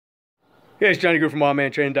Hey, it's Johnny Grew from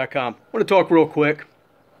WildManTraining.com. I want to talk real quick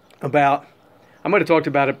about, I might have talked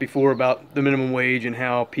about it before, about the minimum wage and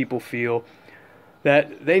how people feel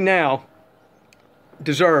that they now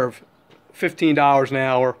deserve $15 an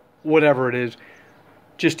hour, whatever it is,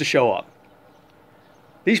 just to show up.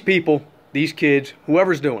 These people, these kids,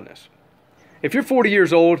 whoever's doing this, if you're 40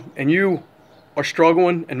 years old and you are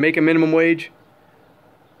struggling and making minimum wage,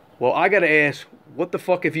 well, I gotta ask, what the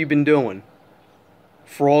fuck have you been doing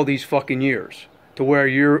for all these fucking years to where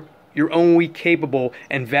you're only capable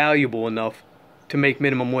and valuable enough to make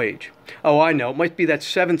minimum wage? Oh, I know. It might be that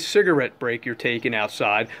 7th cigarette break you're taking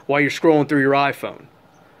outside while you're scrolling through your iPhone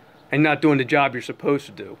and not doing the job you're supposed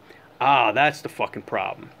to do. Ah, that's the fucking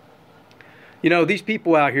problem. You know, these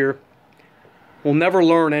people out here will never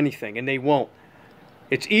learn anything, and they won't.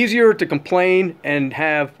 It's easier to complain and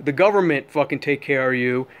have the government fucking take care of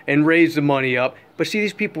you and raise the money up. But see,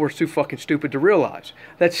 these people are too fucking stupid to realize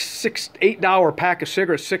that $8 pack of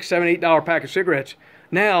cigarettes, $6, $7, $8 pack of cigarettes,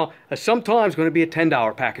 now is sometimes going to be a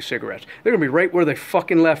 $10 pack of cigarettes. They're going to be right where they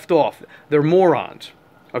fucking left off. They're morons.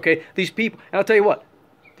 Okay? These people, and I'll tell you what,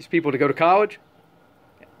 these people that go to college,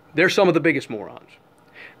 they're some of the biggest morons.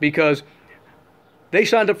 Because they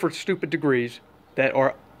signed up for stupid degrees that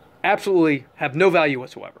are absolutely have no value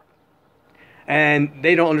whatsoever. And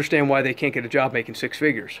they don't understand why they can't get a job making 6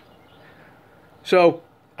 figures. So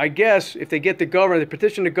I guess if they get the government, they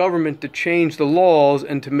petition the government to change the laws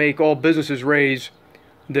and to make all businesses raise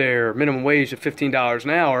their minimum wage to $15 an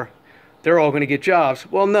hour, they're all going to get jobs.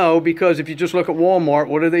 Well, no, because if you just look at Walmart,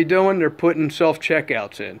 what are they doing? They're putting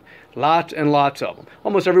self-checkouts in. Lots and lots of them.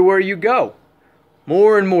 Almost everywhere you go.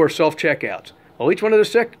 More and more self-checkouts. Well, each one of the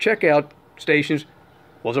checkout stations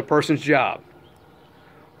was a person's job.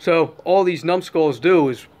 So all these numbskulls do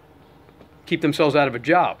is keep themselves out of a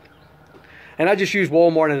job. And I just use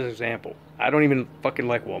Walmart as an example. I don't even fucking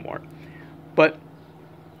like Walmart. But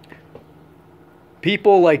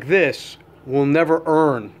people like this will never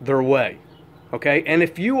earn their way. Okay? And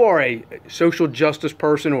if you are a social justice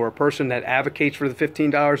person or a person that advocates for the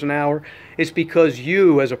 $15 an hour, it's because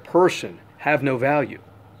you as a person have no value.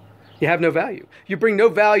 You have no value. You bring no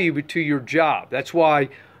value to your job. That's why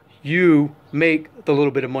you make the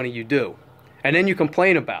little bit of money you do. And then you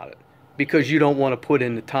complain about it because you don't want to put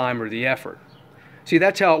in the time or the effort. See,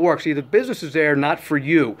 that's how it works. See, the business is there not for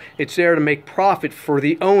you. It's there to make profit for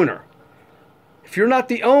the owner. If you're not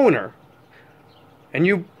the owner and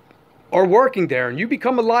you are working there and you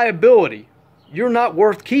become a liability, you're not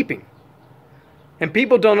worth keeping. And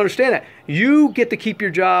people don't understand that. You get to keep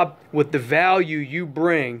your job with the value you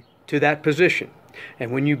bring to that position.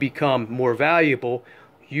 And when you become more valuable,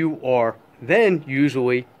 you are then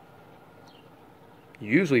usually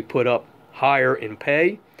put up higher in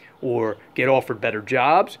pay or get offered better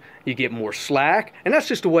jobs. You get more slack. And that's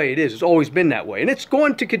just the way it is. It's always been that way. And it's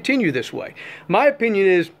going to continue this way. My opinion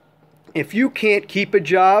is, if you can't keep a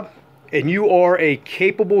job and you are a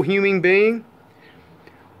capable human being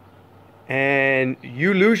and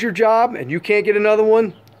you lose your job and you can't get another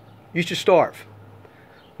one, you should starve.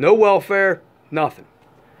 No welfare, nothing.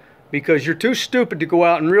 Because you're too stupid to go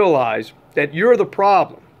out and realize that you're the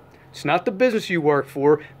problem. It's not the business you work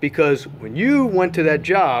for, because when you went to that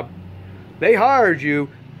job, they hired you,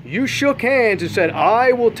 you shook hands and said,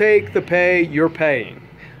 I will take the pay you're paying.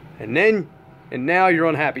 And now you're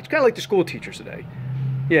unhappy. It's kind of like the school teachers today.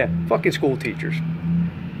 Yeah, fucking school teachers.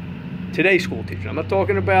 Today's school teachers. I'm not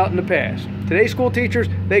talking about in the past. Today's school teachers,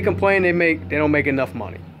 they complain they don't make enough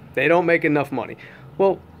money. They don't make enough money.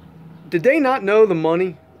 Well, did they not know the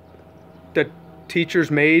money that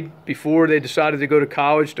teachers made before they decided to go to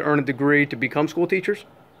college to earn a degree to become school teachers?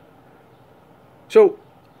 So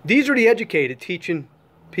these are the educated teaching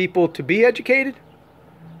people to be educated?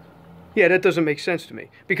 Yeah, that doesn't make sense to me.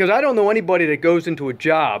 Because I don't know anybody that goes into a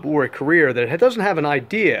job or a career that doesn't have an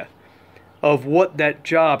idea of what that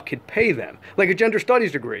job could pay them. Like a gender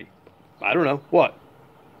studies degree. I don't know. What?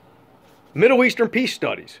 Middle Eastern peace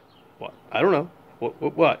studies. What? I don't know.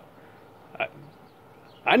 What?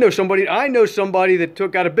 I know somebody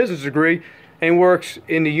that got a business degree and works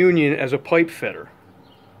in the union as a pipe fitter.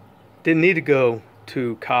 Didn't need to go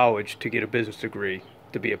to college to get a business degree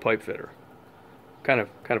to be a pipe fitter. Kind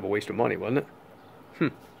of a waste of money, wasn't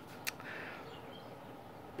it?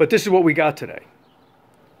 But this is what we got today.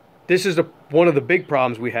 This is one of the big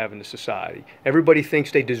problems we have in the society. Everybody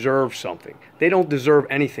thinks they deserve something. They don't deserve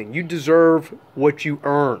anything. You deserve what you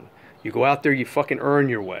earn. You go out there, you fucking earn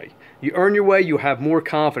your way. You earn your way, you'll have more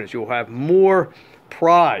confidence. You'll have more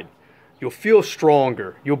pride. You'll feel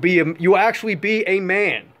stronger. You'll actually be a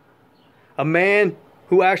man. A man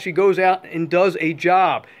who actually goes out and does a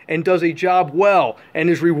job well and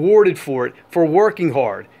is rewarded for it, for working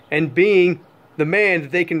hard and being the man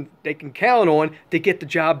that they can count on to get the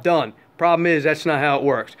job done. Problem is, that's not how it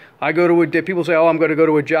works. People say, oh, I'm going to go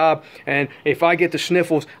to a job, and if I get the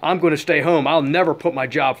sniffles, I'm going to stay home. I'll never put my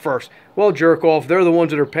job first. Well, jerk off, they're the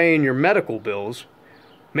ones that are paying your medical bills.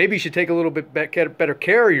 Maybe you should take a little bit better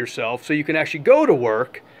care of yourself so you can actually go to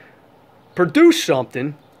work, produce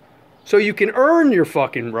something, so you can earn your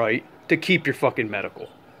fucking right to keep your fucking medical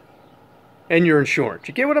and your insurance.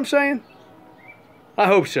 You get what I'm saying? I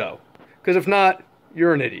hope so. Because if not,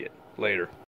 you're an idiot. Later.